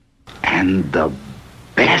And the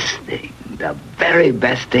best thing, the very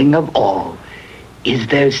best thing of all, is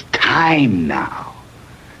there's time now.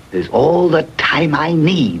 There's all the time I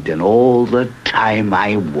need and all the time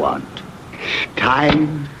I want.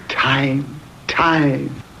 Time.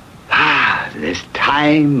 Ah, there's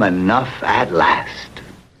time enough at last.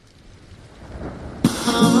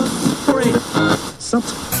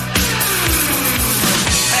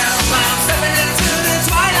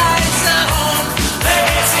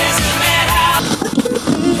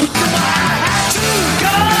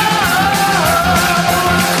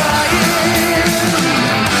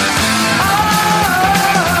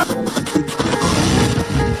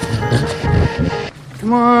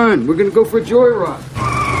 Come on, we're gonna go for a joyride.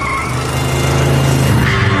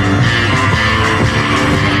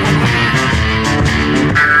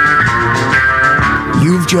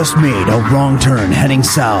 You've just made a wrong turn heading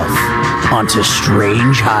south onto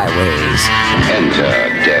strange highways. Enter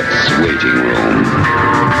death's waiting room,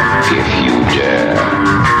 if you dare.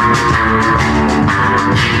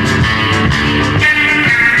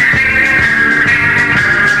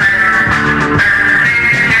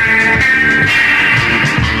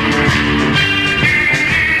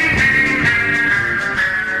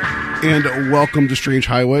 And welcome to Strange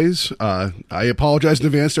Highways. I apologize in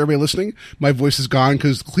advance to everybody listening. My voice is gone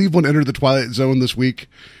because Cleveland entered the Twilight Zone this week,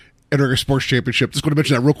 entering a sports championship. Just going to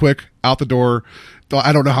mention that real quick, out the door.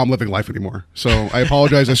 I don't know how I'm living life anymore. So I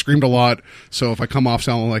apologize. I screamed a lot. So if I come off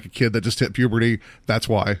sounding like a kid that just hit puberty, that's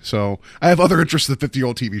why. So I have other interests than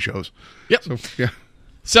 50-year-old TV shows. Yep. So, yeah.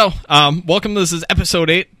 So, welcome. This is episode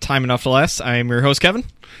 8, Time Enough to Last. I am your host, Kevin.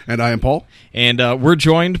 And I am Paul. And we're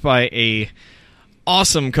joined by a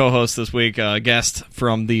awesome co-host this week, a guest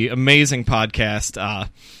from the amazing podcast,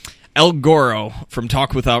 El Goro from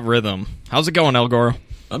Talk Without Rhythm. How's it going, El Goro?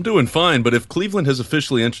 I'm doing fine, but if Cleveland has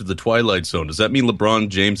officially entered the Twilight Zone, does that mean LeBron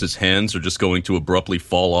James's hands are just going to abruptly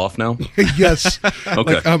fall off now? Yes.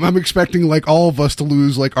 Okay. Like, I'm expecting like all of us to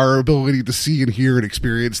lose like our ability to see and hear and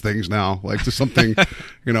experience things now, like to something,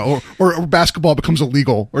 you know, or basketball becomes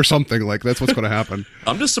illegal or something. Like that's what's going to happen.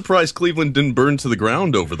 I'm just surprised Cleveland didn't burn to the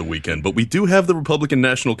ground over the weekend, but we do have the Republican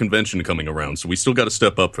National Convention coming around, so we still got to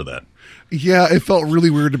step up for that. Yeah, it felt really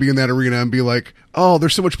weird to be in that arena and be like, oh,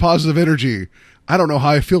 there's so much positive energy. I don't know how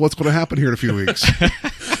I feel what's going to happen here in a few weeks.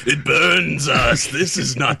 It burns us. This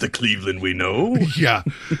is not the Cleveland we know. Yeah.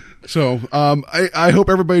 So I hope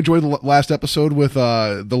everybody enjoyed the last episode with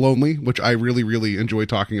The Lonely, which I really, really enjoyed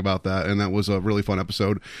talking about that, and that was a really fun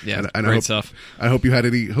episode. Yeah, and great stuff. I hope you had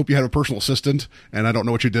a personal assistant, and I don't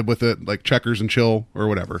know what you did with it, like checkers and chill or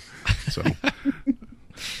whatever. So,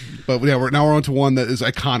 but yeah, we're on to one that is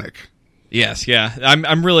iconic. Yes, yeah.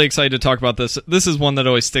 I'm really excited to talk about this. This is one that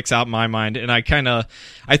always sticks out in my mind, and I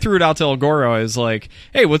threw it out to El Goro. I was like,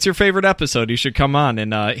 hey, what's your favorite episode? You should come on.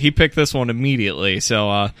 And he picked this one immediately. So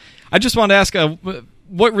I just wanted to ask,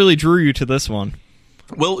 what really drew you to this one?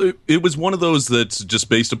 Well, it was one of those that's just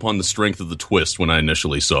based upon the strength of the twist when I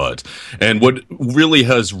initially saw it. And what really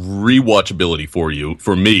has rewatchability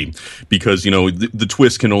for me, because, you know, the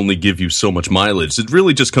twist can only give you so much mileage. It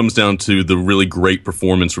really just comes down to the really great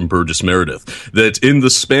performance from Burgess Meredith. That in the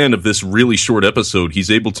span of this really short episode,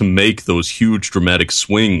 he's able to make those huge dramatic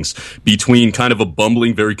swings between kind of a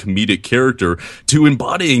bumbling, very comedic character to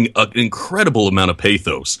embodying an incredible amount of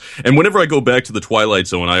pathos. And whenever I go back to the Twilight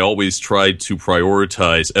Zone, I always try to prioritize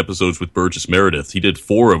episodes with Burgess Meredith. He did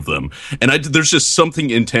 4 of them, and there's just something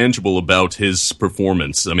intangible about his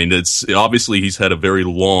performance. I mean, it's obviously he's had a very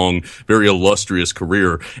long, very illustrious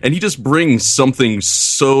career, and he just brings something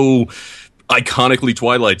so iconically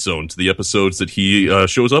Twilight Zone to the episodes that he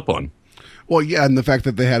shows up on. Well, yeah, and the fact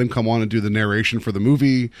that they had him come on and do the narration for the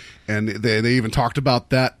movie, and they even talked about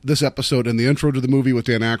this episode in the intro to the movie with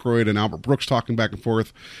Dan Aykroyd and Albert Brooks talking back and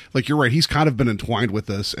forth. Like, you're right, he's kind of been entwined with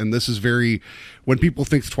this, and this is when people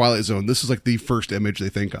think the Twilight Zone, this is like the first image they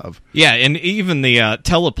think of. Yeah, and even the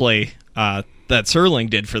teleplay that Serling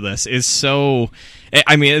did for this is so...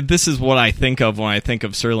 I mean, this is what I think of when I think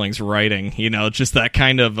of Serling's writing, you know, just that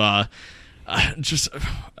kind of... just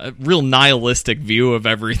a real nihilistic view of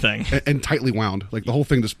everything. And tightly wound. Like, the whole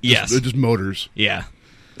thing just motors. Yeah.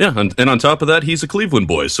 Yeah, and on top of that, he's a Cleveland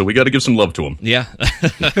boy, so we got to give some love to him. Yeah.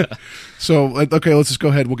 So, okay, let's just go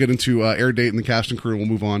ahead. We'll get into air date and the cast and crew, and we'll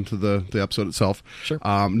move on to the episode itself. Sure.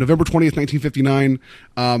 November 20th, 1959.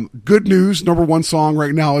 Good news, number one song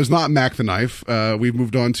right now is not Mac the Knife. We've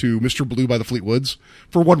moved on to Mr. Blue by the Fleetwoods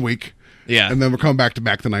for 1 week. Yeah. And then we're coming back to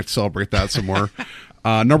Mac the Knife to celebrate that some more.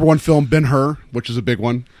 Number one film, Ben-Hur, which is a big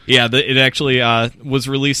one. Yeah, it actually was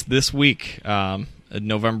released this week,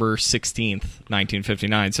 November 16th,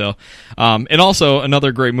 1959. So, and also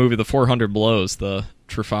another great movie, The 400 Blows, the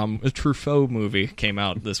Truffaut movie came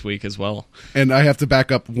out this week as well. And I have to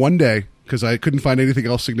back up one day because I couldn't find anything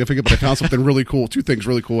else significant, but I found something really cool. Two things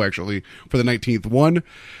really cool, actually, for the 19th. One,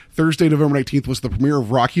 Thursday, November 19th was the premiere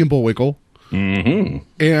of Rocky and Bullwinkle. Mm-hmm.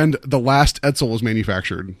 And the last Edsel was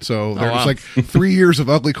manufactured. So there was like 3 years of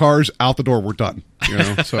ugly cars out the door. We're done. You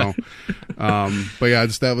know, so, but yeah,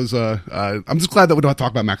 that was, I'm just glad that we don't have to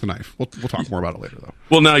talk about Mac the Knife. We'll talk more about it later, though.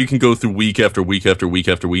 Well, now you can go through week after week after week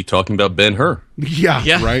after week talking about Ben-Hur.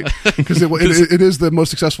 Yeah, right? Because it is the most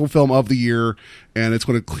successful film of the year, and it's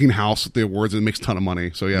going to clean house at the awards, and it makes a ton of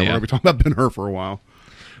money. So yeah, we're going to be talking about Ben-Hur for a while.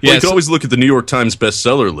 Well, you can always look at the New York Times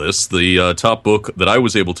bestseller list. The top book that I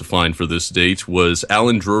was able to find for this date was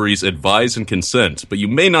Alan Drury's Advise and Consent. But you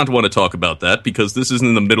may not want to talk about that because this is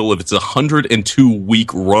in the middle of its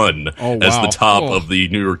 102-week run as the top of the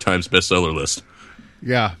New York Times bestseller list.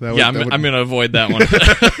 Yeah. I'm going to avoid that one.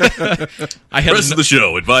 Rest of the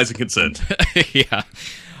show, Advise and Consent. Yeah.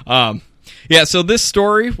 Yeah, so this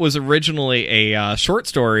story was originally a short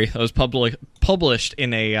story that was published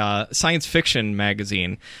in a science fiction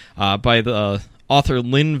magazine by the author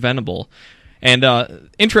Lynn Venable. And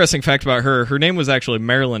interesting fact about her name was actually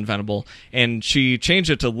Marilyn Venable, and she changed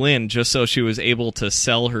it to Lynn just so she was able to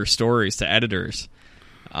sell her stories to editors.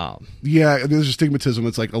 Yeah, there's a stigmatism.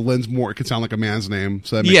 It's like a Lynn's more, it could sound like a man's name,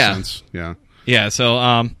 so that makes sense. Yeah. Yeah, so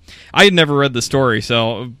I had never read the story,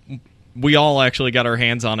 so we all actually got our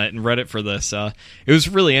hands on it and read it for this. It was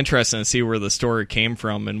really interesting to see where the story came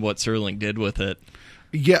from and what Serling did with it.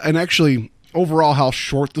 Yeah, and actually, overall, how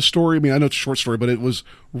short the story. I mean, I know it's a short story, but it was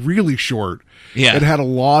really short. Yeah, it had a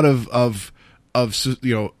lot of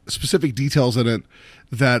specific details in it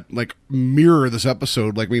that like mirror this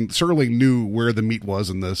episode. Like, I mean, Serling knew where the meat was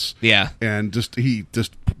in this. Yeah, and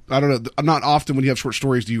I don't know. Not often when you have short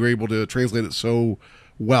stories do you able to translate it so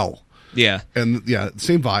well. Yeah. And yeah,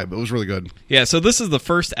 same vibe. It was really good. Yeah, so this is the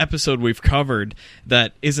first episode we've covered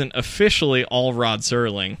that isn't officially all Rod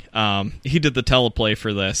Serling. He did the teleplay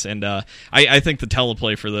for this, and I think the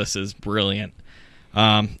teleplay for this is brilliant.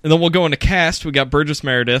 And then we'll go into cast. We got Burgess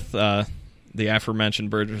Meredith, the aforementioned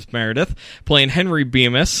Burgess Meredith, playing Henry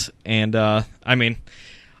Bemis. And, I mean,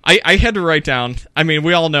 I had to write down, I mean,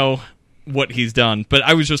 we all know what he's done, but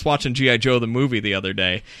I was just watching G.I. Joe the movie the other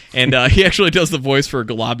day, and he actually does the voice for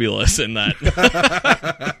Globulus in that.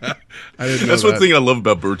 That's one thing I love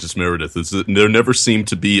about Burgess Meredith is that there never seemed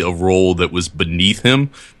to be a role that was beneath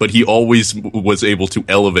him, but he always was able to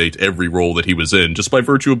elevate every role that he was in just by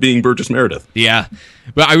virtue of being Burgess Meredith. Yeah,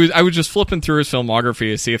 but I was just flipping through his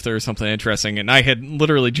filmography to see if there was something interesting, and I had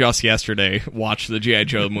literally just yesterday watched the G.I.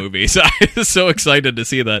 Joe movie, so I was so excited to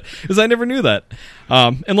see that because I never knew that.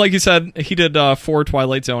 And like you said, he did 4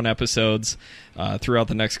 Twilight Zone episodes throughout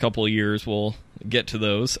the next couple of years. We'll get to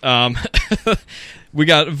those. We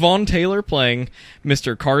got Vaughn Taylor playing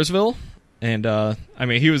Mr. Carsville, and I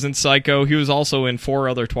mean, he was in Psycho. He was also in 4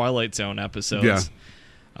 other Twilight Zone episodes.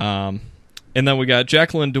 Yeah. And then we got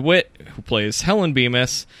Jacqueline DeWitt, who plays Helen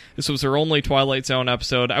Bemis. This was her only Twilight Zone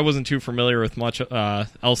episode. I wasn't too familiar with much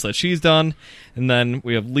else that she's done. And then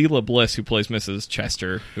we have Leela Bliss, who plays Mrs.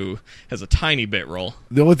 Chester, who has a tiny bit role.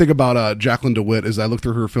 The only thing about Jacqueline DeWitt is I looked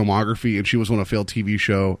through her filmography, and she was on a failed TV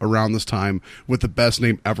show around this time with the best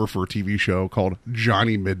name ever for a TV show called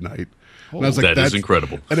Johnny Midnight. And I was like, that's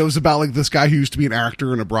incredible. And it was about like this guy who used to be an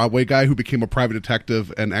actor and a Broadway guy who became a private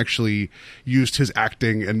detective and actually used his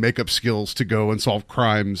acting and makeup skills to go and solve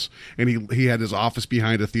crimes. And he had his office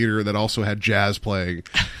behind a theater that also had jazz playing.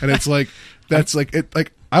 And it's like, that's like, it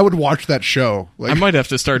like, I would watch that show. Like, I might have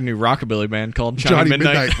to start a new rockabilly band called Johnny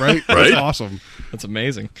Midnight. Right? That's awesome. That's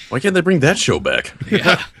amazing. Why can't they bring that show back?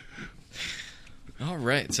 Yeah. All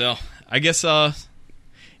right. So I guess,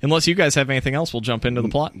 unless you guys have anything else, we'll jump into the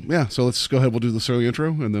plot. Yeah, so let's go ahead. We'll do the Serling intro,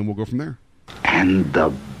 and then we'll go from there. And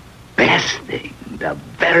the best thing, the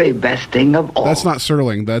very best thing of all. That's not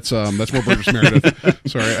Serling. That's more Burgess Meredith.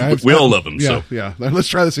 Sorry. We all love him, yeah, so. Yeah, let's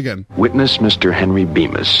try this again. Witness Mr. Henry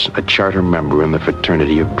Bemis, a charter member in the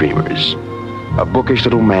Fraternity of Dreamers. A bookish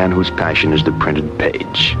little man whose passion is the printed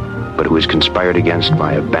page, but who is conspired against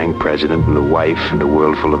by a bank president and a wife and a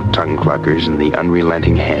world full of tongue cluckers and the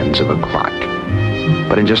unrelenting hands of a clock.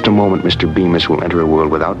 But in just a moment, Mr. Bemis will enter a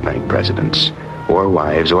world without bank presidents, or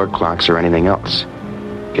wives, or clocks, or anything else.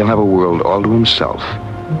 He'll have a world all to himself,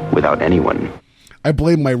 without anyone. I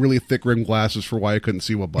blame my really thick rimmed glasses for why I couldn't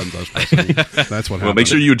see what buttons I was pressing. That's what happened. Well, make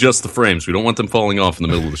sure you adjust the frames. We don't want them falling off in the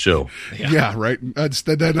middle of the show. Yeah, right.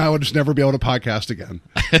 Then I would just never be able to podcast again.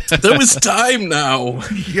 There was time now.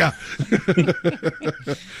 Yeah.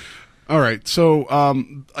 All right. So,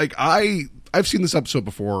 like I've seen this episode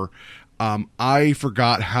before. I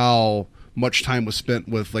forgot how much time was spent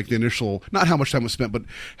with like the initial, not how much time was spent, but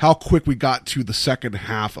how quick we got to the second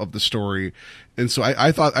half of the story. And so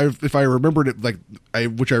I thought if I remembered it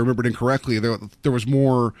which I remembered incorrectly, there was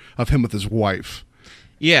more of him with his wife.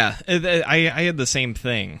 Yeah, I had the same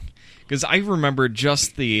thing. Because I remember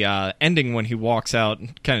just the ending when he walks out,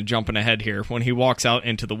 kind of jumping ahead here, when he walks out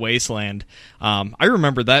into the wasteland. I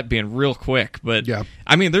remember that being real quick, but yeah.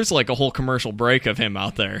 I mean, there's like a whole commercial break of him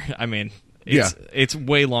out there. I mean, it's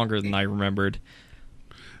way longer than I remembered.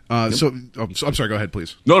 So I'm sorry, go ahead,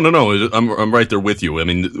 please. No, I'm right there with you. I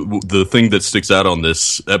mean, the thing that sticks out on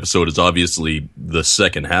this episode is obviously the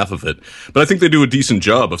second half of it, but I think they do a decent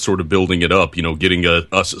job of sort of building it up, getting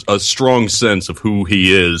a strong sense of who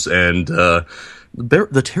he is and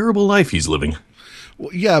the terrible life he's living.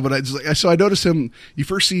 Well, yeah, but so I noticed him. You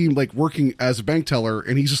first see him like working as a bank teller,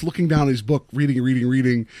 and he's just looking down at his book,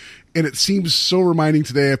 reading, and it seems so reminding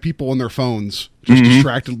today of people on their phones, just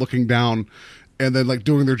distracted, looking down. And then like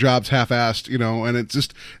doing their jobs half-assed, and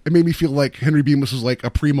it made me feel like Henry Bemis was like a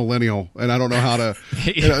pre-millennial, and I don't know how to.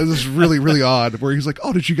 This is really, really odd. Where he's like,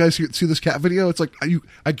 "Oh, did you guys see this cat video?" It's like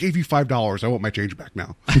I gave you $5. I want my change back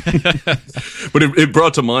now. But it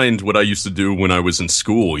brought to mind what I used to do when I was in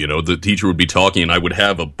school. The teacher would be talking, and I would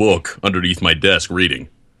have a book underneath my desk reading.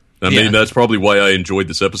 I mean, that's probably why I enjoyed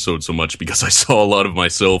this episode so much, because I saw a lot of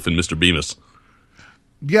myself in Mr. Bemis.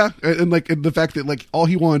 Yeah, and the fact that like all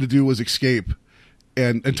he wanted to do was escape.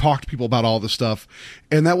 And talk to people about all this stuff.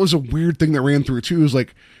 And that was a weird thing that ran through too, is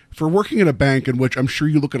like, for working in a bank in which I'm sure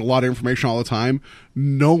you look at a lot of information all the time,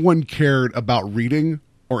 no one cared about reading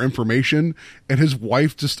or information, and his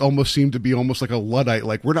wife just almost seemed to be almost like a Luddite,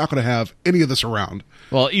 like, we're not going to have any of this around.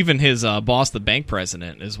 Well, even his boss, the bank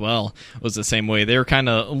president, as well, was the same way. They were kind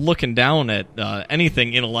of looking down at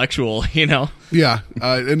anything intellectual, Yeah,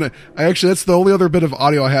 and I actually, that's the only other bit of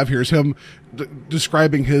audio I have here is him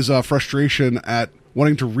describing his frustration at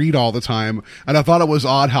wanting to read all the time, and I thought it was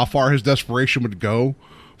odd how far his desperation would go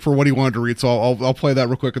for what he wanted to read. So I'll play that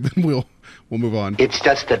real quick, and then we'll move on. It's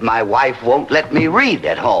just that my wife won't let me read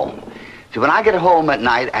at home. So when I get home at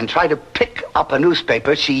night and try to pick up a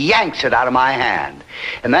newspaper, she yanks it out of my hand.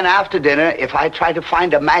 And then after dinner, if I try to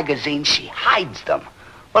find a magazine, she hides them.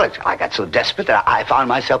 Well, I got so desperate that I found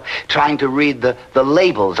myself trying to read the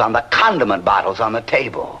labels on the condiment bottles on the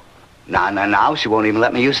table. Now she won't even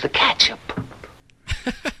let me use the ketchup.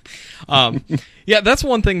 Yeah, that's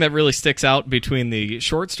one thing that really sticks out between the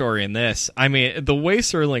short story and this. I mean, the way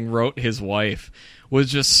Serling wrote his wife was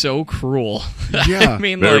just so cruel. Yeah, I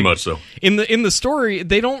mean, very much so. In the story,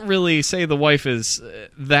 they don't really say the wife is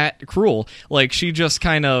that cruel. Like, she just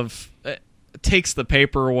kind of takes the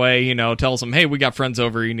paper away, tells him, hey, we got friends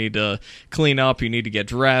over, you need to clean up, you need to get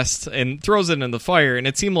dressed, and throws it in the fire. And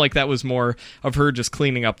it seemed like that was more of her just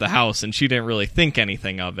cleaning up the house, and she didn't really think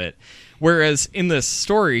anything of it. Whereas in this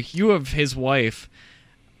story, you have his wife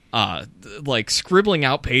like scribbling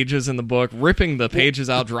out pages in the book, ripping the pages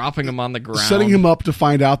out, dropping them on the ground. Setting him up to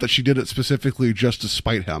find out that she did it specifically just to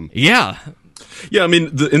spite him. Yeah. Yeah, I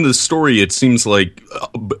mean, in the story, it seems like,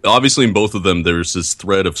 obviously in both of them, there's this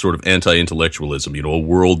thread of sort of anti-intellectualism, a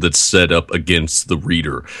world that's set up against the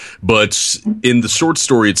reader. But in the short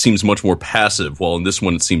story, it seems much more passive, while in this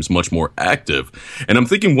one, it seems much more active. And I'm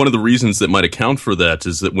thinking one of the reasons that might account for that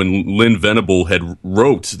is that when Lynn Venable had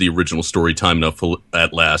wrote the original story, Time Enough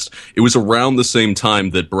at Last, it was around the same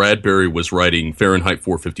time that Bradbury was writing Fahrenheit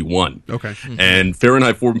 451. Okay. Mm-hmm. And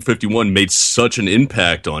Fahrenheit 451 made such an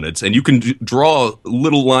impact on it, and you can draw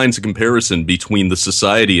little lines of comparison between the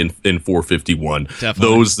society in 451. Definitely.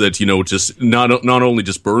 Those that, just not only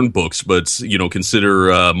just burn books, but,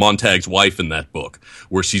 consider Montag's wife in that book,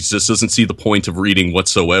 where she just doesn't see the point of reading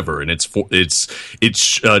whatsoever. And it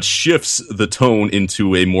shifts the tone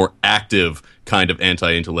into a more active kind of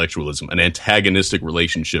anti-intellectualism, an antagonistic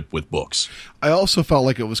relationship with books. I also felt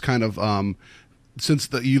like it was kind of, since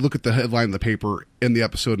you look at the headline in the paper in the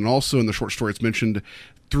episode, and also in the short story, it's mentioned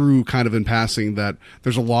through kind of in passing that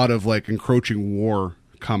there's a lot of like encroaching war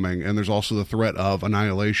coming, and there's also the threat of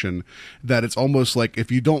annihilation, that it's almost like if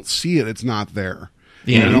you don't see it, it's not there.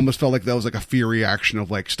 Yeah. And it almost felt like that was like a fear reaction of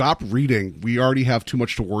like, stop reading. We already have too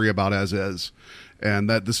much to worry about as is. And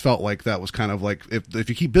that this felt like that was kind of like, if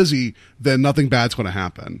you keep busy, then nothing bad's going to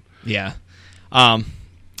happen. Yeah.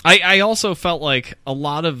 I also felt like a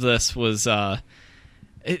lot of this was,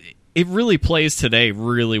 it really plays today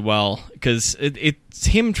really well, because it's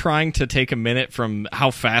him trying to take a minute from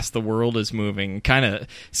how fast the world is moving, kind of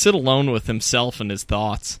sit alone with himself and his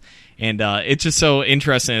thoughts. And it's just so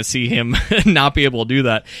interesting to see him not be able to do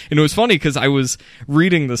that. And it was funny because I was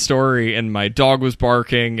reading the story and my dog was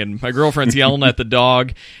barking and my girlfriend's yelling at the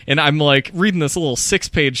dog. And I'm like reading this little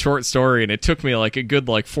 6-page short story, and it took me like a good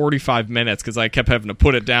 45 minutes because I kept having to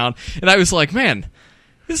put it down. And I was like, man,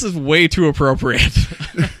 this is way too appropriate.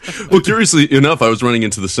 Well, curiously enough, I was running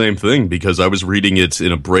into the same thing because I was reading it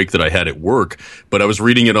in a break that I had at work, but I was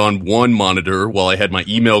reading it on one monitor while I had my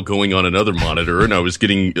email going on another monitor, and I was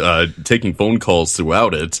taking phone calls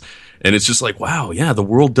throughout it. And it's just like, wow, yeah, the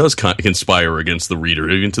world does conspire against the reader,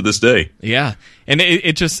 even to this day. Yeah, and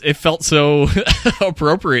it felt so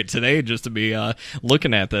appropriate today just to be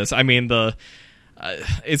looking at this. I mean,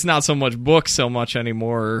 it's not so much books so much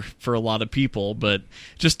anymore for a lot of people, but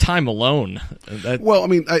just time alone. Well, I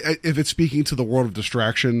mean, if it's speaking to the world of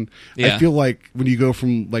distraction, Yeah. I feel like when you go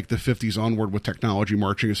from the 50s onward with technology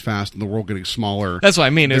marching as fast and the world getting smaller, That's what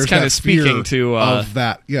I mean. It's there's kind that of speaking fear to of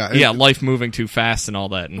that. Yeah, yeah, life moving too fast and all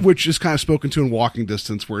that. And, which is kind of spoken to in Walking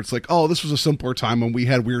Distance, where it's like, oh, this was a simpler time when we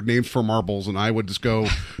had weird names for marbles, and I would just go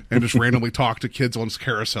and just randomly talk to kids on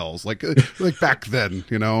carousels, like back then,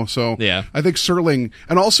 So Yeah. I think Serling,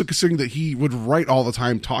 and also considering that he would write all the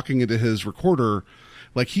time, talking into his recorder,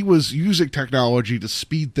 like he was using technology to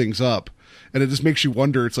speed things up, and it just makes you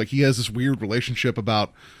wonder. It's like he has this weird relationship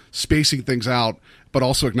about spacing things out, but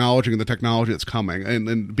also acknowledging the technology that's coming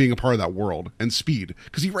and being a part of that world and speed.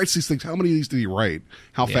 Because he writes these things. How many of these did he write?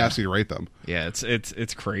 How fast did he write them? yeah,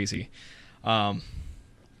 it's crazy.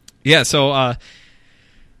 Yeah, so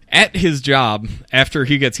at his job, after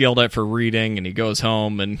he gets yelled at for reading, and he goes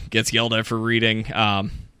home and gets yelled at for reading,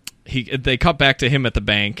 they cut back to him at the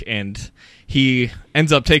bank, and he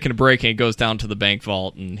ends up taking a break, and he goes down to the bank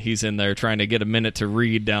vault, and he's in there trying to get a minute to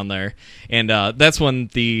read down there, and that's when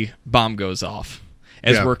the bomb goes off.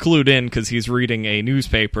 As Yeah. we're clued in, because he's reading a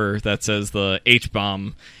newspaper that says the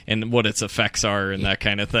H-bomb and what its effects are and that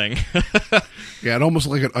kind of thing. Yeah, it almost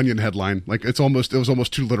like an Onion headline. Like it was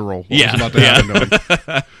almost too literal. What Yeah, was about to happen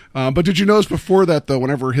to him. But did you notice before that, though,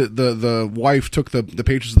 whenever the wife took the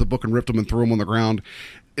pages of the book and ripped them and threw them on the ground,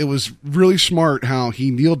 it was really smart how he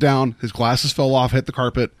kneeled down, his glasses fell off, hit the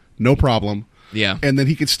carpet, no problem. Yeah. And then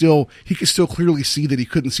he could still clearly see that he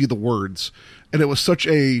couldn't see the words, and it was such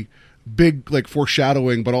a big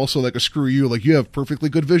foreshadowing, but also a screw you, you have perfectly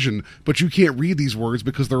good vision, but you can't read these words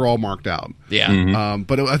because they're all marked out. Yeah.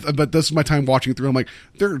 But this is my time watching through. I'm like,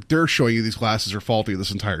 they're showing you these glasses are faulty this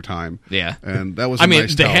entire time. Yeah. And that was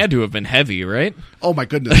they had to have been heavy, right? Oh my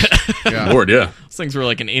goodness. Yeah. Lord, yeah. Those things were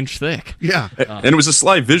like an inch thick. Yeah. And it was a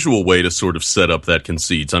sly visual way to sort of set up that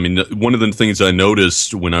conceit. I mean, one of the things I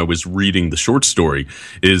noticed when I was reading the short story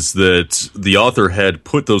is that the author had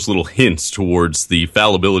put those little hints towards the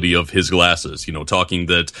fallibility of his glasses, talking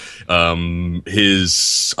that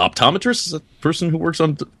his optometrist, is that person who works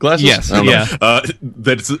on glasses? Yes, I don't yeah. know.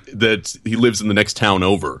 That he lives in the next town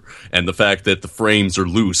over, and the fact that the frames are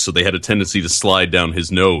loose, so they had a tendency to slide down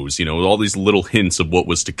his nose, all these little hints of what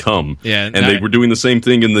was to come. Yeah, and they were doing the same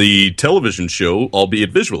thing in the television show,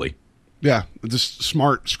 albeit visually. Yeah, just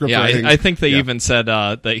smart script Yeah, writing. I think they even said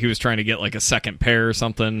that he was trying to get a second pair or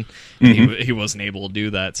something. And he wasn't able to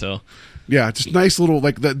do that, so... Yeah, just nice little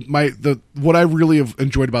what I really have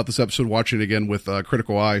enjoyed about this episode, watching it again with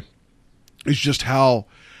Critical Eye, is just how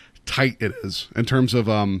tight it is in terms of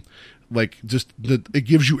it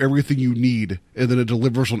gives you everything you need, and then it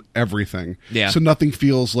delivers on everything. Yeah. So nothing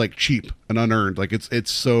feels cheap and unearned.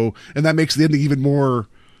 It's so, and that makes the ending even more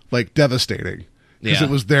devastating because Yeah. it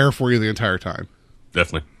was there for you the entire time.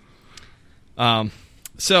 Definitely.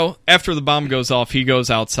 So after the bomb goes off, he goes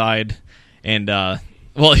outside, and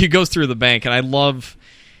he goes through the bank, and I love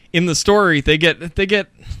in the story they get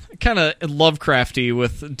kind of Lovecrafty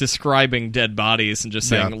with describing dead bodies and just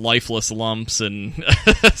saying lifeless lumps and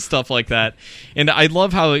stuff like that. And I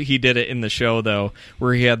love how he did it in the show, though,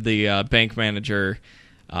 where he had the bank manager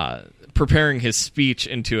preparing his speech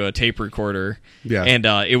into a tape recorder. Yeah. And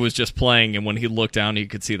it was just playing, and when he looked down, he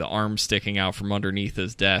could see the arm sticking out from underneath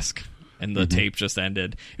his desk, and the tape just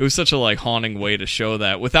ended. It was such a haunting way to show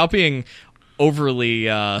that without being overly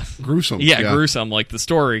gruesome. Gruesome like the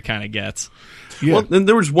story kind of gets. Yeah. Well, and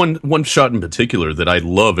there was one shot in particular that I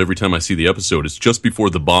love every time I see the episode. It's just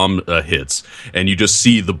before the bomb hits, and you just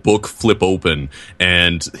see the book flip open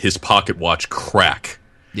and his pocket watch crack.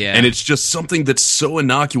 Yeah. And it's just something that's so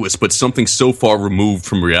innocuous, but something so far removed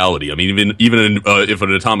from reality. I mean, even if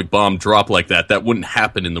an atomic bomb dropped like that wouldn't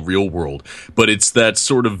happen in the real world. But it's that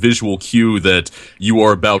sort of visual cue that you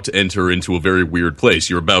are about to enter into a very weird place.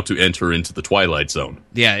 You're about to enter into the Twilight Zone.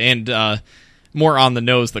 Yeah, and more on the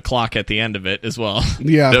nose, the clock at the end of it as well.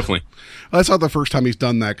 Yeah, Definitely. Well, that's not the first time he's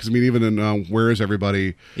done that, because I mean, even in Where Is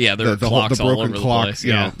Everybody? Yeah, there are clocks the all broken over the clock. place,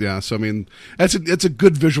 Yeah, yeah. So I mean, it's a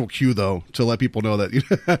good visual cue though, to let people know that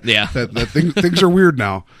things are weird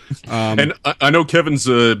now. And I know Kevin's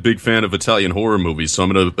a big fan of Italian horror movies, so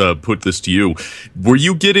I'm going to put this to you. Were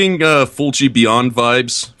you getting Fulci Beyond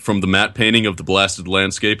vibes from the matte painting of the blasted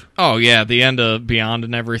landscape? Oh yeah, the end of Beyond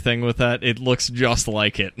and everything with that, it looks just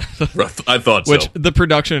like it. I thought so. Which the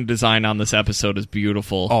production and design on this episode is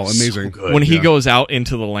beautiful. Oh, amazing! So good. When he goes out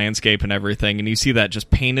into the landscape and everything, and you see that just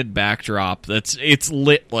painted backdrop, it's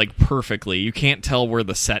lit like perfectly. You can't tell where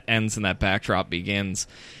the set ends and that backdrop begins.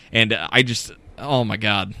 And oh my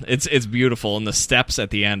god, it's beautiful. And the steps at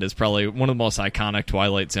the end is probably one of the most iconic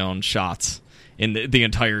Twilight Zone shots in the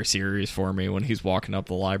entire series for me, when he's walking up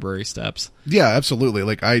the library steps. Yeah, absolutely.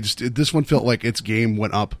 Like this one felt like its game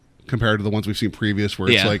went up compared to the ones we've seen previous, where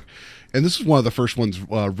it's like, and this is one of the first ones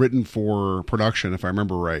written for production, if I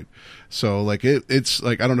remember right. So like it's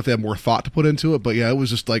like, I don't know if they had more thought to put into it, but yeah, it was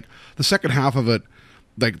just like the second half of it,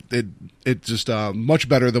 like it just much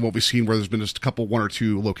better than what we've seen, where there's been just one or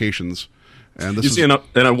two locations. And this and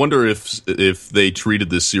I wonder if they treated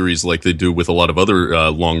this series like they do with a lot of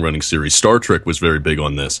other long-running series. Star Trek was very big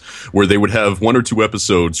on this, where they would have one or two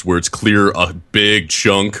episodes where it's clear a big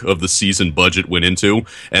chunk of the season budget went into,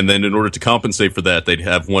 and then in order to compensate for that, they'd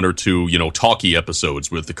have one or two, talky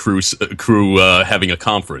episodes with the crew having a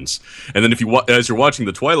conference. And then as you're watching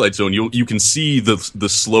the Twilight Zone, you can see the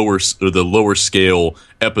slower or the lower scale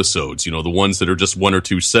episodes, the ones that are just one or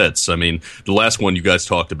two sets. I mean, the last one you guys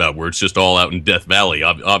talked about, where it's just all out in Death Valley,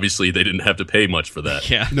 obviously they didn't have to pay much for that.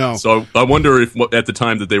 Yeah. No. So I wonder if at the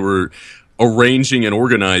time that they were arranging and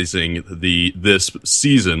organizing this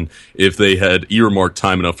season, if they had earmarked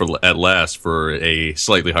time enough at last for a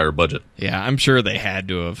slightly higher budget. Yeah, I'm sure they had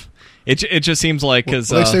to have. It just seems like, because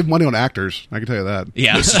they saved money on actors, I can tell you that.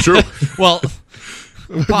 Yeah, this is true. Well,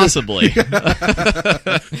 possibly.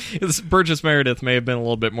 Burgess Meredith may have been a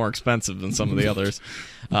little bit more expensive than some of the others.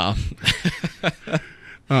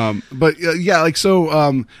 But yeah, like,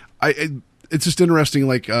 so it's just interesting,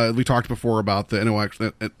 like we talked before about the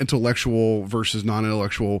intellectual versus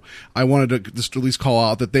non-intellectual. I wanted to just at least call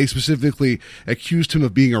out that they specifically accused him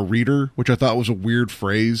of being a reader, which I thought was a weird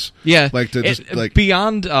phrase. Yeah, like to just like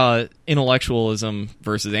beyond intellectualism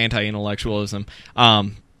versus anti-intellectualism.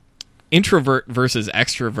 Introvert versus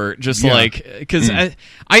extrovert, just like, because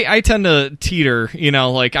I tend to teeter,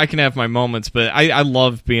 like I can have my moments, but I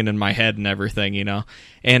love being in my head and everything,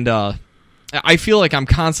 and I feel like I'm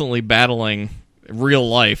constantly battling real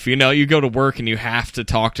life. You go to work and you have to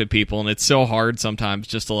talk to people, and it's so hard sometimes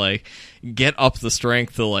just to like get up the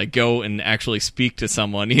strength to like go and actually speak to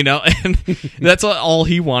someone, and that's all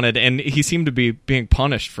he wanted, and he seemed to be being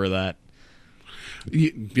punished for that.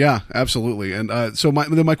 Yeah, absolutely. And so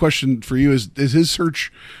my question for you is his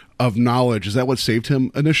search of knowledge, is that what saved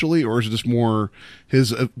him initially, or is it just more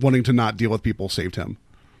his wanting to not deal with people saved him?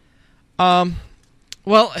 Well,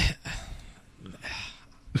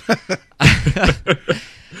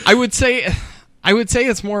 I would say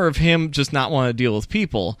it's more of him just not wanting to deal with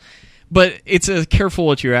people, but it's a careful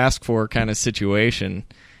what you ask for kind of situation,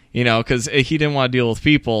 because he didn't want to deal with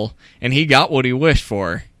people, and he got what he wished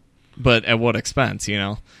for. But at what expense,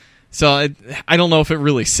 So I don't know if it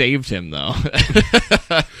really saved him, though.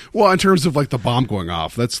 Well, in terms of like the bomb going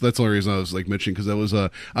off, that's the only reason I was like mentioning, because that was a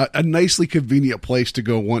nicely convenient place to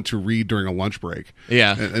go want to read during a lunch break.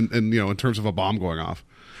 Yeah, and in terms of a bomb going off.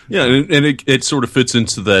 Yeah, and it sort of fits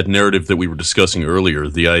into that narrative that we were discussing earlier,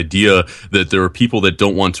 the idea that there are people that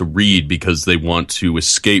don't want to read because they want to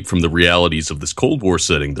escape from the realities of this Cold War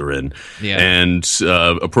setting they're in. Yeah. And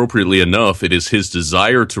appropriately enough, it is his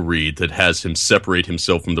desire to read that has him separate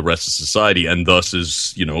himself from the rest of society, and thus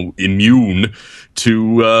is, immune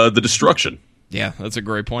to the destruction. Yeah, that's a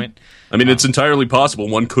great point. I mean, it's entirely possible.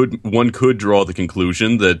 One could draw the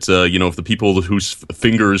conclusion that if the people whose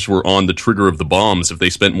fingers were on the trigger of the bombs, if they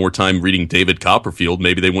spent more time reading David Copperfield,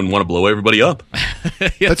 maybe they wouldn't want to blow everybody up.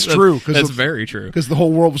 That's true. That's very true. Because the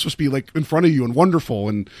whole world was supposed to be like in front of you and wonderful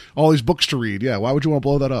and all these books to read. Yeah, why would you want to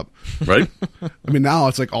blow that up? Right? I mean, now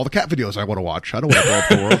it's like all the cat videos I want to watch. I don't want to blow up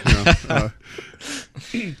the world.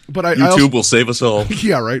 But YouTube will save us all.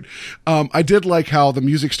 Yeah, right. I did like how the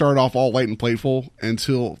music started off all light and playful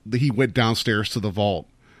until he went downstairs to the vault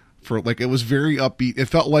For like, it was very upbeat. It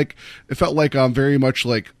felt like very much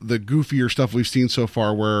like the goofier stuff we've seen so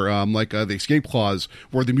far, where the Escape Clause,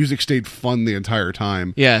 where the music stayed fun the entire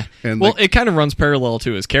time. Yeah, and well, it kind of runs parallel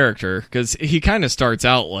to his character, because he kind of starts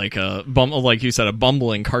out like like you said, a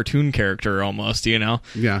bumbling cartoon character almost, you know.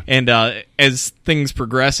 Yeah. And as things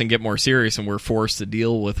progress and get more serious, and we're forced to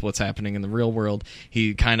deal with what's happening in the real world,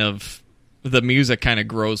 the music kind of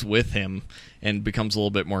grows with him and becomes a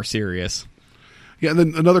little bit more serious. Yeah, and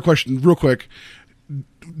then another question, real quick.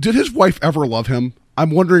 Did his wife ever love him?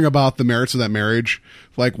 I'm wondering about the merits of that marriage.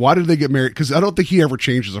 Like, why did they get married? Because I don't think he ever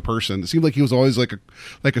changed as a person. It seemed like he was always like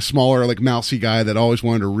a smaller, like mousy guy that always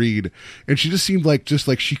wanted to read. And she just seemed like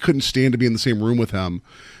she couldn't stand to be in the same room with him.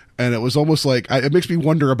 And it was almost like, it makes me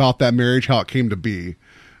wonder about that marriage, how it came to be.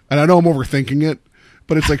 And I know I'm overthinking it,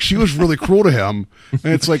 but it's like she was really cruel to him.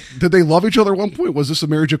 And it's like, did they love each other at one point? Was this a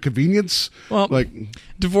marriage of convenience? Well,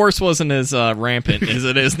 divorce wasn't as rampant as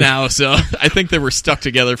it is now, so I think they were stuck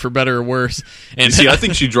together for better or worse. And see, I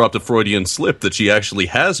think she dropped a Freudian slip that she actually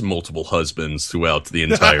has multiple husbands throughout the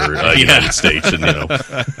entire United States. And, you know.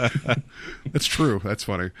 That's true. That's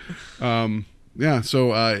funny. Yeah,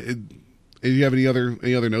 so do you have any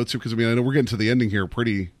other notes here? Because, I mean, I know we're getting to the ending here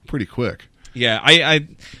pretty quick. Yeah, I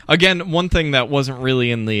again, one thing that wasn't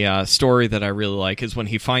really in the story that I really like is when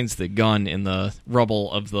he finds the gun in the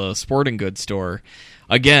rubble of the sporting goods store.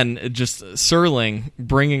 Again, just Serling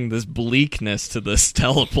bringing this bleakness to this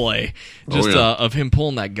teleplay, of him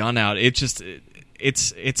pulling that gun out. It's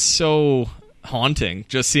so haunting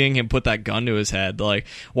just seeing him put that gun to his head. Like,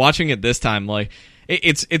 watching it this time, like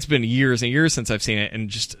it's been years and years since I've seen it, and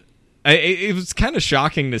just it was kind of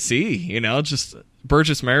shocking to see, you know, just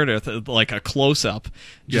Burgess Meredith, like a close-up,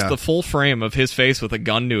 just the full frame of his face with a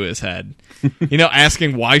gun to his head, you know,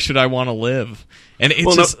 asking, why should I want to live? And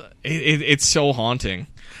it's it's so haunting.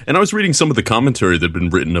 And I was reading some of the commentary that had been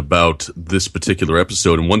written about this particular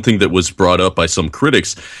episode, and one thing that was brought up by some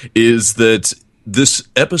critics is that this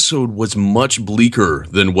episode was much bleaker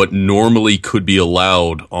than what normally could be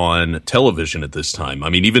allowed on television at this time. I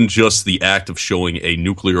mean, even just the act of showing a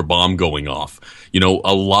nuclear bomb going off. You know,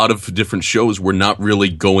 a lot of different shows were not really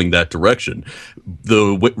going that direction.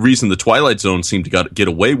 The reason the Twilight Zone seemed to get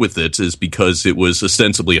away with it is because it was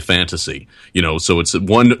ostensibly a fantasy. You know, so it's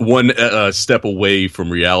one step away from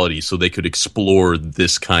reality, so they could explore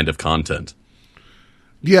this kind of content.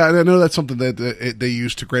 Yeah, and I know that's something that they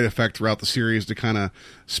use to great effect throughout the series to kind of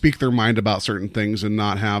speak their mind about certain things and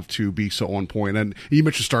not have to be so on point. And you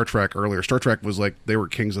mentioned Star Trek earlier. Star Trek was like, they were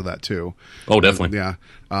kings of that too. Oh, definitely. Yeah.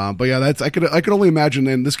 But yeah, that's I could only imagine.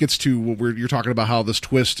 And this gets to where you're talking about how this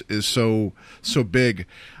twist is so big.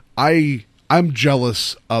 I'm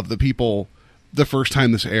jealous of the people the first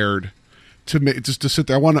time this aired just to sit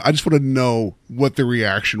there. I just want to know what the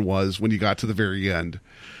reaction was when you got to the very end.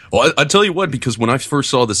 Well, I tell you what, because when I first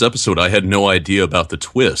saw this episode, I had no idea about the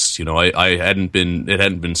twist. You know, it hadn't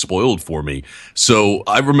been spoiled for me. So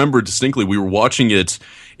I remember distinctly we were watching it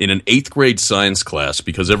in an 8th grade science class,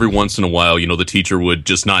 because every once in a while, you know, the teacher would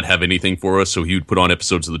just not have anything for us, so he would put on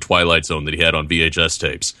episodes of The Twilight Zone that he had on VHS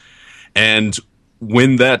tapes. And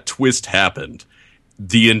when that twist happened,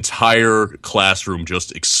 the entire classroom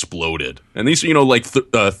just exploded. And these are, you know, like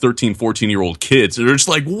 13, 14-year-old kids. They're just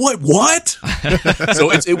like, what? So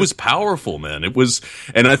it was powerful, man. It was,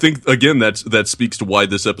 and I think, again, that speaks to why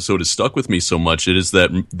this episode has stuck with me so much. It is that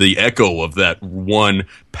the echo of that one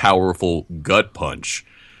powerful gut punch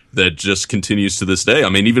that just continues to this day. I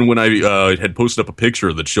mean, even when I had posted up a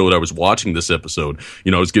picture that showed I was watching this episode,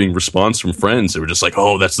 you know, I was getting response from friends. They were just like,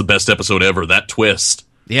 oh, that's the best episode ever, that twist.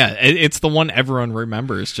 Yeah, it's the one everyone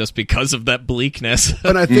remembers just because of that bleakness.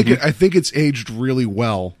 And I think it's aged really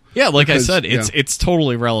well. Yeah, like I said, it's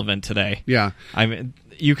totally relevant today. Yeah, I mean,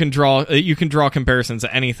 you can draw comparisons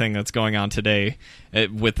to anything that's going on today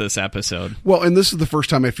with this episode. Well, and this is the first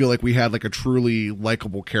time I feel like we had like a truly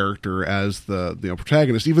likable character as the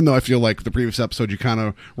protagonist. Even though I feel like the previous episode you kind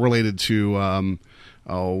of related to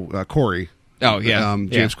Corey. Oh yeah,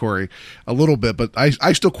 James Corey a little bit, but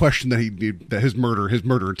I still question that his murder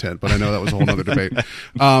intent. But I know that was a whole other debate.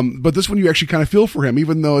 But this one you actually kind of feel for him,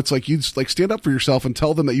 even though it's like you like stand up for yourself and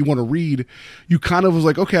tell them that you want to read. You kind of was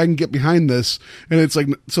like, okay, I can get behind this, and it's like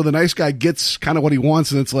so the nice guy gets kind of what he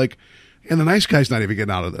wants, and it's like. And the nice guy's not even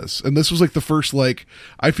getting out of this. And this was like the first, like,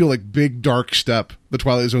 I feel like big dark step. The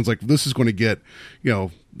Twilight Zone's like, this is going to get, you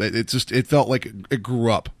know, it felt like it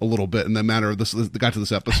grew up a little bit in the manner of this got to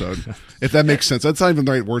this episode. If that makes sense. That's not even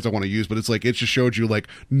the right words I want to use, but it's like, it just showed you like,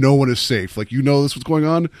 no one is safe. Like, you know, this what's going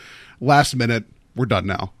on. Last minute, we're done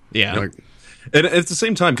now. Yeah. Like, And at the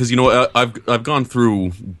same time, because I've gone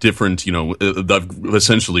through different, I've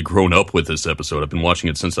essentially grown up with this episode. I've been watching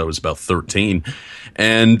it since I was about 13,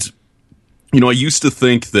 and I used to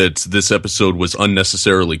think that this episode was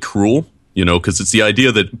unnecessarily cruel. Because it's the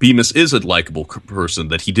idea that Bemis is a likable person,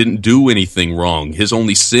 that he didn't do anything wrong. His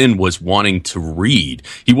only sin was wanting to read.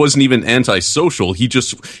 He wasn't even antisocial. He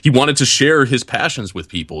wanted to share his passions with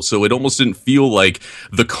people. So it almost didn't feel like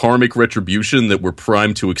the karmic retribution that we're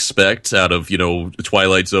primed to expect out of,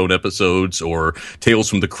 Twilight Zone episodes or Tales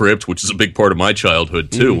from the Crypt, which is a big part of my childhood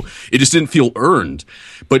too. It just didn't feel earned.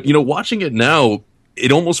 But, watching it now, it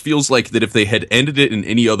almost feels like that if they had ended it in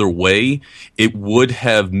any other way, it would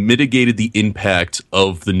have mitigated the impact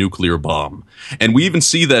of the nuclear bomb. And we even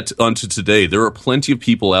see that onto today. There are plenty of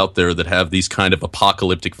people out there that have these kind of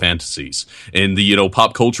apocalyptic fantasies. In the,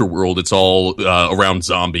 pop culture world, it's all around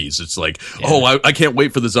zombies. It's like, I can't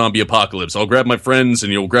wait for the zombie apocalypse. I'll grab my friends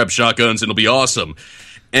and, grab shotguns and it'll be awesome.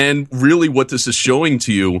 And really what this is showing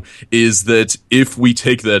to you is that if we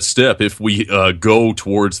take that step, if we go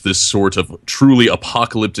towards this sort of truly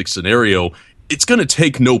apocalyptic scenario, it's going to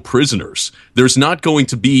take no prisoners. There's not going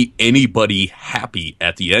to be anybody happy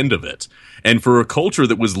at the end of it. And for a culture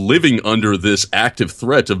that was living under this active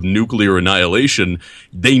threat of nuclear annihilation,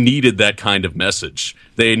 they needed that kind of message.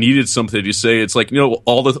 They needed something to say. It's like,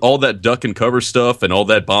 all that duck and cover stuff and all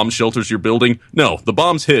that bomb shelters you're building. No, the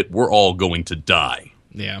bombs hit. We're all going to die.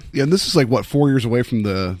 Yeah, and this is 4 years away from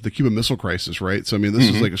the Cuban Missile Crisis, right? So this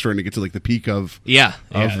is starting to get to the peak of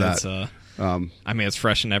that. It's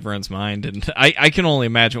fresh in everyone's mind, and I can only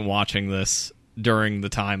imagine watching this during the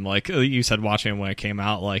time, like you said, watching it when it came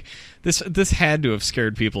out. Like this had to have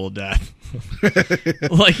scared people to death.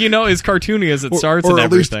 As cartoony as it starts or and at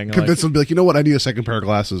everything, least convince them to be like, you know what, I need a second pair of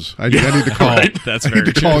glasses. I need to call. Right? That's very I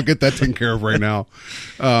need to true. call and get that taken care of right now.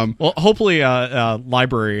 Well, hopefully,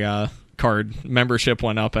 library card membership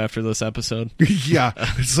went up after this episode. Yeah,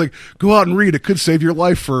 it's like, go out and read. It could save your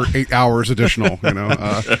life for 8 hours additional.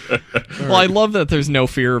 Well, I love that there's no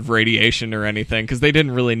fear of radiation or anything, because they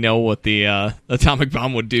didn't really know what the atomic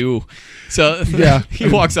bomb would do. So yeah, he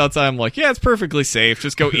walks outside. I'm like, yeah, it's perfectly safe.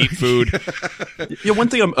 Just go eat food. Yeah, one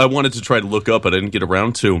thing I wanted to try to look up, but I didn't get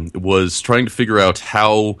around to, was trying to figure out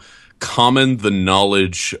how common the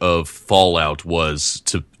knowledge of Fallout was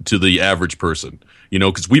to the average person.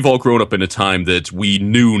 Because we've all grown up in a time that we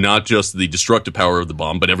knew not just the destructive power of the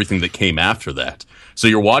bomb, but everything that came after that. So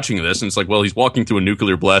you're watching this, and it's like, well, he's walking through a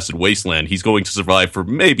nuclear-blasted wasteland. He's going to survive for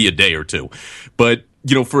maybe a day or two. But,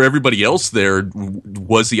 for everybody else there,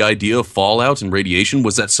 was the idea of fallout and radiation,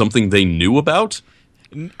 was that something they knew about?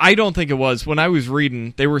 I don't think it was. When I was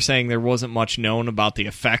reading, they were saying there wasn't much known about the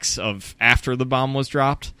effects of after the bomb was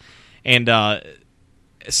dropped. And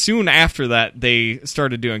soon after that, they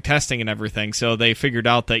started doing testing and everything, so they figured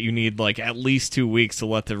out that you need at least 2 weeks to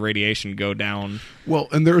let the radiation go down. Well,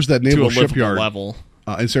 and there's that naval shipyard level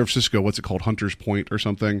in San Francisco. What's it called? Hunter's Point or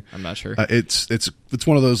something? I'm not sure. It's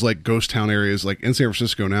one of those ghost town areas in San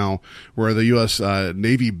Francisco now, where the U.S.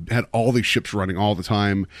 Navy had all these ships running all the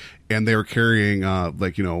time, and they were carrying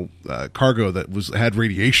cargo that had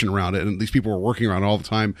radiation around it, and these people were working around it all the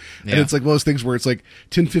time. Yeah. And it's one of those things where it's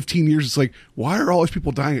 10, 15 years, it's like, why are all these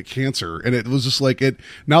people dying of cancer? And it was just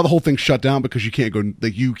now the whole thing's shut down because you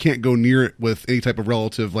can't go near it with any type of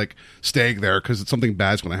relative staying there, because something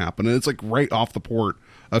bad's going to happen. And it's right off the port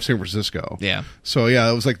of San Francisco. Yeah. So yeah,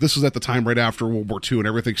 it was this was at the time right after World War II, and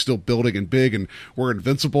everything's still building and big, and we're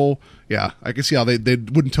invincible. Yeah, I can see how they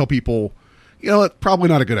wouldn't tell people, it's probably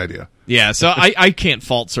not a good idea. Yeah, so I can't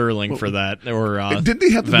fault Serling for that. Or didn't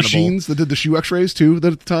they have the machines that did the shoe X-rays too?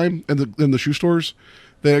 That at the time in the shoe stores,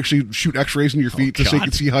 they actually shoot X-rays into your feet so you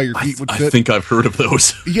can see how your feet would fit. I think I've heard of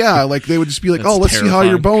those. Yeah, they would just be like, let's see how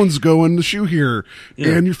your bones go in the shoe here,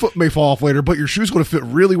 and your foot may fall off later, but your shoe's going to fit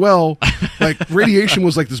really well. Radiation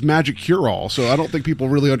was this magic cure-all, so I don't think people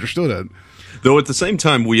really understood it. Though at the same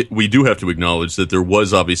time, we do have to acknowledge that there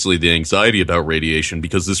was obviously the anxiety about radiation,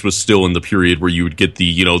 because this was still in the period where you would get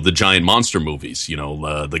the giant monster movies, the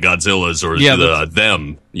Godzillas or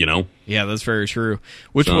them. Yeah, that's very true.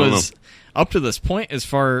 Which was up to this point, as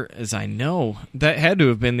far as I know, that had to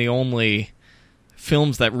have been the only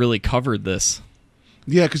films that really covered this.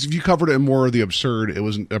 Yeah, because if you covered it in more of the absurd, it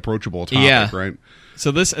was an approachable topic, right?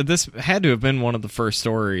 So this had to have been one of the first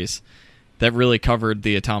stories that really covered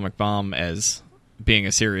the atomic bomb as being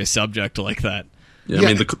a serious subject like that. Yeah,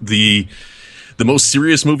 I mean, the most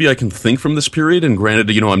serious movie I can think from this period, and granted,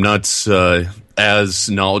 I'm not as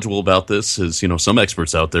knowledgeable about this as, some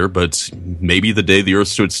experts out there, but maybe The Day the Earth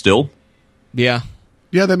Stood Still. Yeah.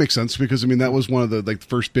 Yeah, that makes sense, because, that was one of the,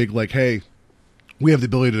 first big, hey, we have the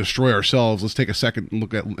ability to destroy ourselves. Let's take a second and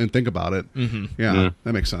look at and think about it. Yeah,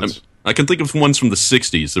 that makes sense. I can think of ones from the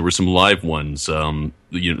 60s. There were some live ones,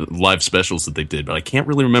 live specials that they did, but I can't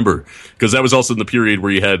really remember because that was also in the period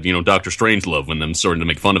where you had, Dr. Strangelove and them starting to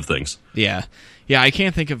make fun of things. Yeah. Yeah, I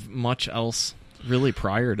can't think of much else really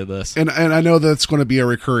prior to this. And I know that's going to be a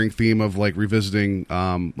recurring theme of like revisiting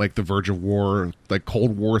like the Verge of War, like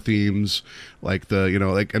Cold War themes, like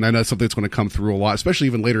and I know something that's going to come through a lot, especially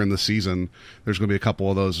even later in the season. There's going to be a couple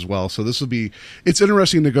of those as well. So it's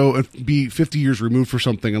interesting to go and be 50 years removed for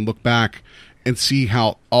something and look back and see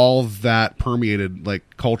how all that permeated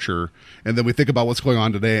like culture. And then we think about what's going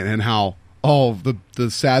on today and how all the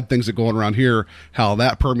sad things that go on around here, how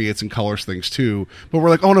that permeates and colors things too. But we're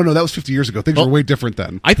like, oh no, that was 50 years ago. Things were way different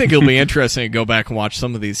then. I think it'll be interesting to go back and watch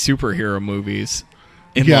some of these superhero movies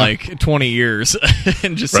in like 20 years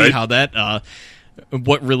and just see how that,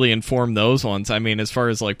 what really informed those ones. I mean, as far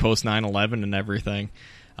as like post 9/11 and everything,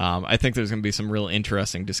 I think there's going to be some real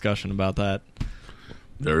interesting discussion about that.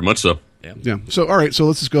 Very much so. Yeah. So, all right. So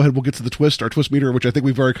let's just go ahead. We'll get to the twist, our twist meter, which I think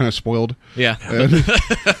we've already kind of spoiled. Yeah.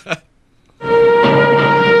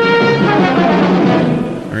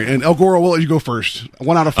 All right, and El Goro, we'll let you go first.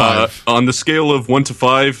 1 out of 5. On the scale of 1 to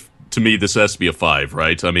 5, to me, this has to be a 5,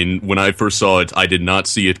 right? I mean, when I first saw it, I did not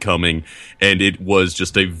see it coming, and it was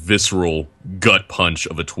just a visceral gut punch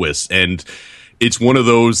of a twist. And it's one of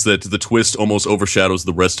those that the twist almost overshadows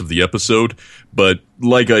the rest of the episode. But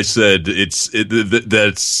like I said,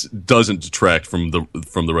 that doesn't detract from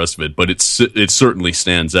the rest of it. But it certainly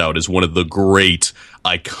stands out as one of the great,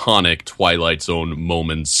 iconic Twilight Zone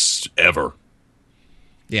moments ever.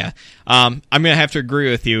 Yeah. I'm going to have to agree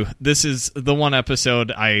with you. This is the one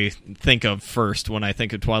episode I think of first when I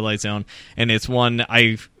think of Twilight Zone, and it's one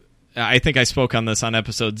I think I spoke on this on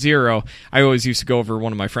episode 0. I always used to go over to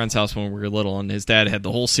one of my friend's house when we were little, and his dad had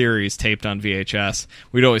the whole series taped on VHS.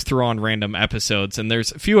 We'd always throw on random episodes, and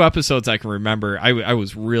there's a few episodes I can remember. I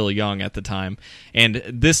was really young at the time, and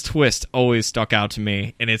this twist always stuck out to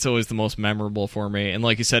me, and it's always the most memorable for me. And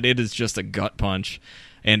like you said, it is just a gut punch.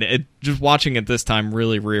 And just watching it this time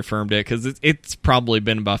really reaffirmed it, because it's probably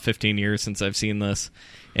been about 15 years since I've seen this.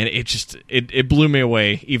 And it blew me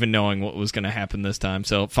away, even knowing what was going to happen this time.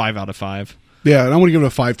 So 5 out of 5. Yeah, and I want to give it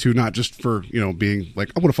a 5 too, not just for being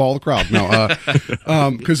like I'm going to follow the crowd. No,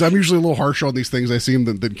 because I'm usually a little harsher on these things. I see him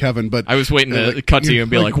than Kevin, but I was waiting to cut to you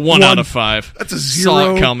and be like 1 out of 5. That's a 0.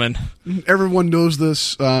 Saw it coming. Everyone knows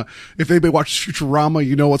this. If anybody watches Futurama,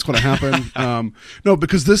 you know what's going to happen. No,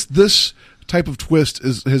 because this type of twist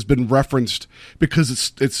has been referenced because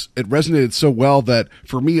it resonated so well that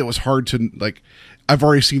for me it was hard to like. I've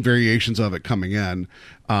already seen variations of it coming in,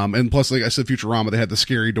 and plus, like I said, Futurama, they had the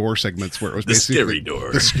scary door segments where it was basically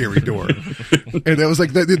the scary door, and it was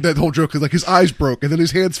like that whole joke is like his eyes broke and then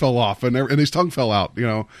his hands fell off and his tongue fell out,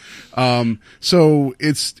 so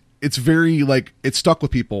it's very like it stuck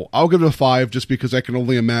with people. I'll give it a 5 just because I can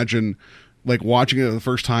only imagine. Like watching it the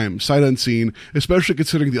first time, sight unseen, especially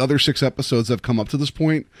considering the other 6 episodes that have come up to this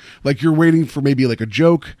point. Like you're waiting for maybe like a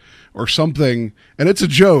joke or something, and it's a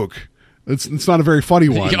joke. It's not a very funny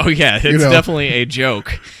one. Oh yeah, it's definitely a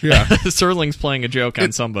joke. Yeah, Serling's playing a joke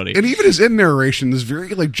on somebody, and even his in narration is very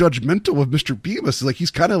like judgmental of Mr. Bemis. Like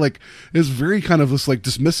he's kind of like is very kind of this like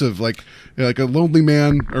dismissive, like a lonely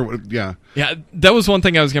man or yeah. Yeah, that was one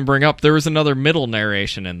thing I was going to bring up. There was another middle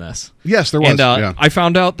narration in this. Yes, there was. And I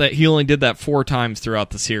found out that he only did that 4 times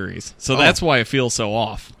throughout the series, so that's why it feels so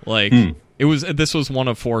off. Like this was one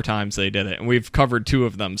of 4 times they did it, and we've covered 2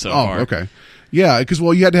 of them so far. Oh, okay. Yeah, because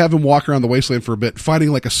you had to have him walk around the wasteland for a bit, finding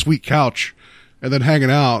like a sweet couch, and then hanging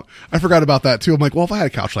out. I forgot about that too. I'm like, well, if I had a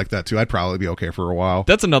couch like that too, I'd probably be okay for a while.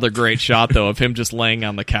 That's another great shot though of him just laying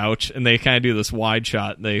on the couch, and they kind of do this wide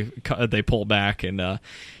shot. They pull back, and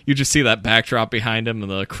you just see that backdrop behind him and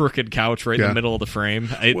the crooked couch right in the middle of the frame.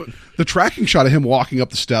 The tracking shot of him walking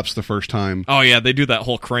up the steps the first time. Oh yeah, they do that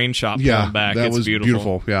whole crane shot pulling back. That it's was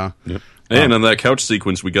beautiful. Yeah. Yep. And on that couch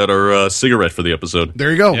sequence, we got our cigarette for the episode.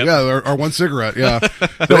 There you go. Yep. Yeah, our one cigarette. Yeah.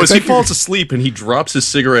 No, as he falls asleep and he drops his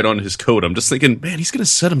cigarette on his coat, I'm just thinking, man, he's going to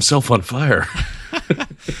set himself on fire.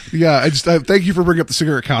 Yeah, I thank you for bringing up the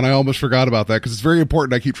cigarette count. I almost forgot about that because it's very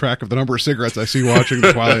important I keep track of the number of cigarettes I see watching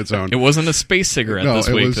The Twilight Zone. It wasn't a space cigarette this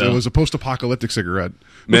week, though. It was a post-apocalyptic cigarette.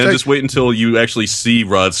 Man, just wait until you actually see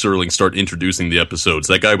Rod Serling start introducing the episodes.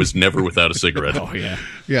 That guy was never without a cigarette. Oh, yeah.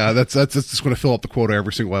 Yeah, that's just going to fill up the quota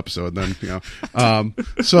every single episode then,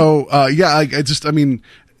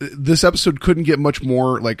 this episode couldn't get much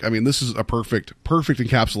more, like, I mean, this is a perfect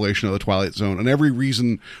encapsulation of the Twilight Zone and every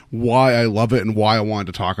reason why I love it and why I wanted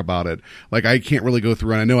to talk about it. Like, I can't really go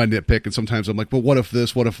through, and I know I nitpick, and sometimes I'm like, but what if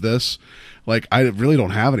this? Like, I really don't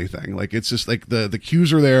have anything. Like, it's just like the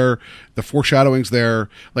cues are there, the foreshadowing's there.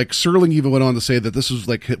 Like, Serling even went on to say that this was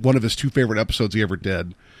like one of his 2 favorite episodes he ever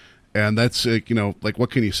did. And that's, like, like, what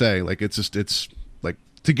can you say? Like, it's like,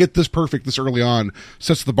 to get this perfect this early on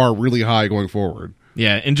sets the bar really high going forward.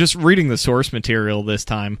 Yeah, and just reading the source material this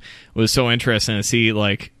time was so interesting to see,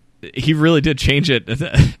 like, he really did change it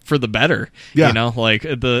for the better. Yeah. You know, like,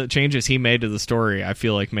 the changes he made to the story, I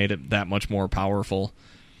feel like made it that much more powerful.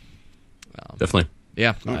 Definitely.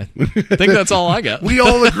 Yeah, I think that's all I got. We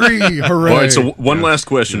all agree. Hooray. All right, so one last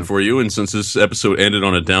question for you, and since this episode ended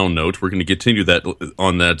on a down note, we're going to continue that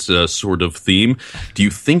on that sort of theme. Do you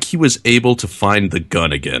think he was able to find the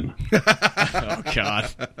gun again? Oh, God.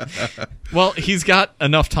 Well, he's got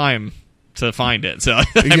enough time to find it, so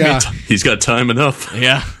He's got time enough.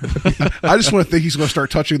 Yeah. I just want to think he's going to start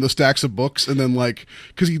touching the stacks of books, and then, like,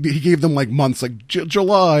 because he gave them like months, like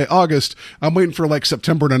July, August. I'm waiting for like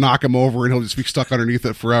September to knock him over, and he'll just be stuck underneath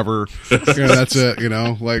it forever. That's it.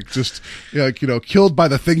 Like, just killed by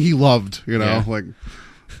the thing he loved. Like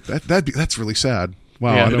that's really sad.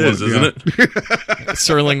 Wow, Yeah, it is, isn't it?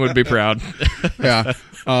 Serling would be proud. Yeah.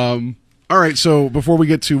 All right, so before we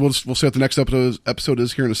get to, we'll say what the next episode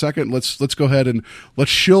is here in a second. Let's go ahead and let's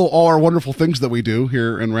shill all our wonderful things that we do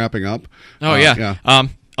here and wrapping up. Oh, yeah.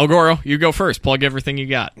 El Goro, you go first. Plug everything you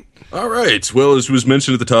got. All right. Well, as was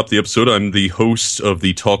mentioned at the top of the episode, I'm the host of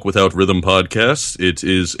the Talk Without Rhythm podcast. It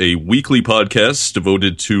is a weekly podcast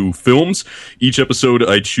devoted to films. Each episode,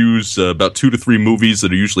 I choose about 2 to 3 movies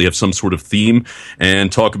that usually have some sort of theme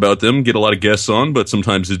and talk about them. Get a lot of guests on, but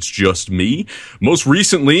sometimes it's just me. Most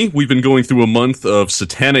recently, we've been going through a month of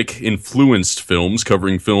satanic-influenced films,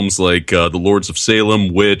 covering films like The Lords of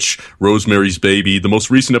Salem, Witch, Rosemary's Baby. The most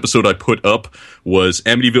recent episode I put up was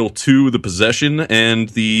Amityville 2, The Possession, and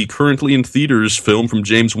the currently in theaters film from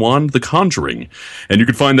James Wan, The Conjuring. And you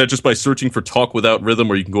can find that just by searching for Talk Without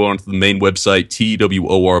Rhythm, or you can go onto the main website,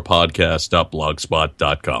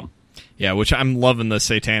 tworpodcast.blogspot.com. Yeah, which I'm loving the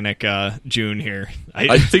satanic June here.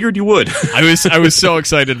 I figured you would. I was so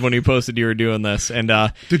excited when you posted you were doing this. And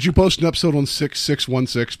did you post an episode on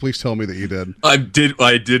 6616? Please tell me that you did. I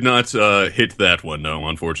did not hit that one, no,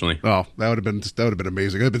 unfortunately. Oh, that would have been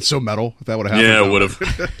amazing. It would have been so metal if that would have happened. Yeah, it would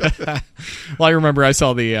have. Well, I remember I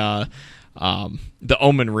saw the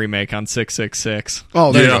Omen remake on 666.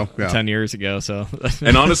 Oh, there you go. Yeah. 10 years ago. So,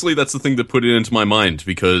 and honestly, that's the thing that put it into my mind,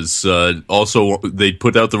 because also they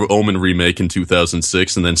put out the Omen remake in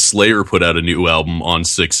 2006, and then Slayer put out a new album on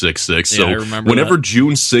 666. Yeah, so I remember whenever that.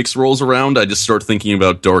 June 6 rolls around, I just start thinking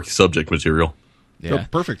about dark subject material. yeah, Oh,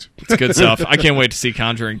 perfect. it's good stuff. I can't wait to see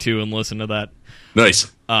Conjuring 2 and listen to that.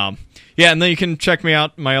 Nice. Yeah, and then you can check me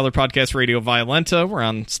out, my other podcast, Radio Violenta. We're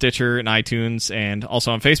on Stitcher and iTunes and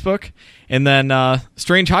also on Facebook. And then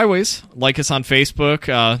Strange Highways, like us on Facebook.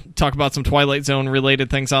 Talk about some Twilight Zone-related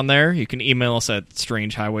things on there. You can email us at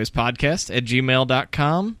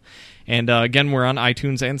strangehhighwayspodcast@gmail.com. And again, we're on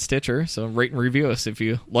iTunes and Stitcher, so rate and review us if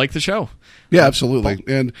you like the show. Yeah, absolutely.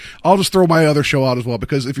 And I'll just throw my other show out as well,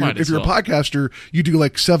 because if you're a podcaster, you do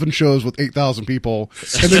like 7 shows with 8,000 people,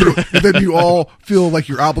 and then you all feel like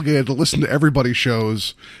you're obligated to listen to everybody's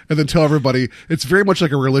shows and then tell everybody. It's very much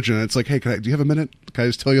like a religion. It's like, hey, do you have a minute? Can I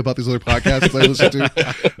just tell you about these other podcasts I listen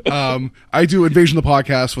to? I do Invasion of the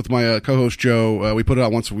Podcast with my co-host Joe. We put it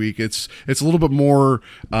out once a week. It's a little bit more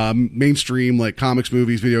mainstream, like comics,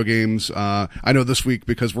 movies, video games. I know this week,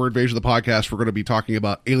 because we're Invasion of the Podcast, we're going to be talking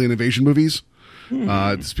about alien invasion movies.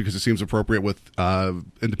 Just because it seems appropriate with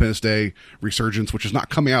Independence Day Resurgence, which is not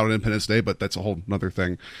coming out on Independence Day, but that's a whole other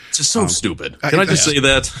thing. It's just so stupid. Can I just say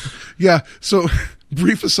that? Yeah. So,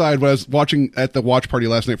 brief aside, when I was watching at the watch party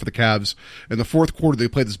last night for the Cavs, in the fourth quarter, they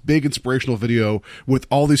played this big inspirational video with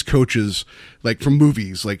all these coaches, like from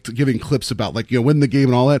movies, like giving clips about, like, win the game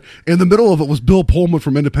and all that. In the middle of it was Bill Pullman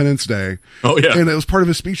from Independence Day. Oh, yeah. And it was part of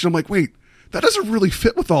his speech, and I'm like, wait, that doesn't really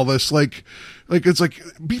fit with all this. Like it's like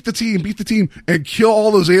beat the team, and kill all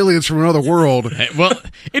those aliens from another world. Hey, well,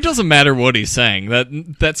 it doesn't matter what he's saying.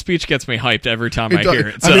 That speech gets me hyped every time I hear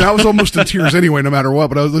it. So. I mean, I was almost in tears anyway, no matter what.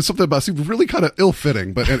 But there's something about it seemed really kind of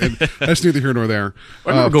ill-fitting. But and that's neither here nor there.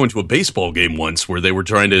 I remember going to a baseball game once where they were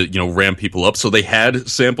trying to ramp people up. So they had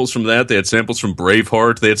samples from that. They had samples from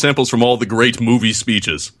Braveheart. They had samples from all the great movie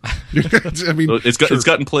speeches. I mean, so it's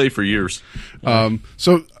gotten play for years.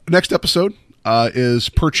 So next episode is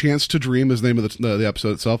Perchance to Dream is the name of the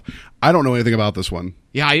episode itself. I don't know anything about this one.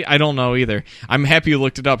 Yeah, I don't know either. I'm happy you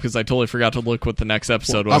looked it up because I totally forgot to look what the next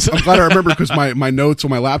episode was. I'm glad I remember because my notes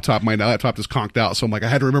on my laptop is conked out. So I'm like, I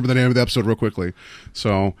had to remember the name of the episode real quickly.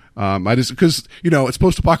 So I just, because, it's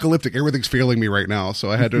post-apocalyptic. Everything's failing me right now.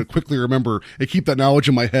 So I had to quickly remember and keep that knowledge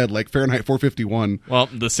in my head, like Fahrenheit 451. Well,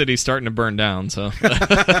 the city's starting to burn down, so.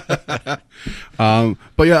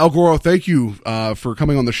 But yeah, El Goro, thank you for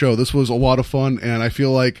coming on the show. This was a lot of fun, and I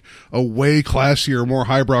feel like a way classier, more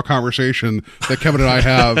highbrow conversation that Kevin and I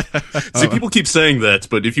have. See, people keep saying that,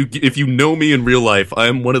 but if you know me in real life, I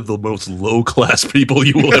am one of the most low-class people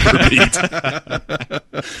you will ever meet.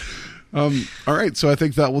 All right, so I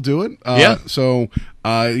think that will do it. Yeah. So,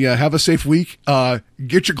 have a safe week.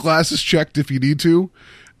 Get your glasses checked if you need to.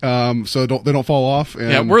 So they don't fall off.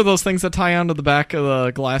 And, were those things that tie onto the back of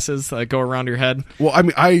the glasses that go around your head? Well, I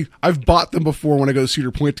mean, I've bought them before when I go to Cedar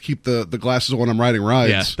Point to keep the glasses on when I'm riding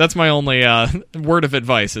rides. Yeah, that's my only word of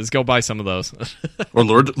advice is go buy some of those. Or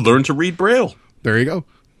learn to read Braille. There you go.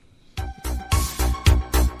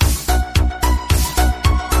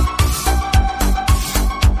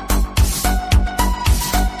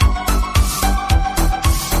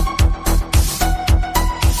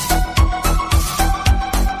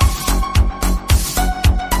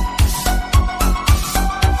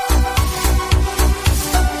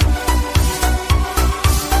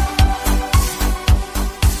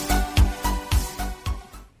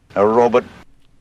 A robot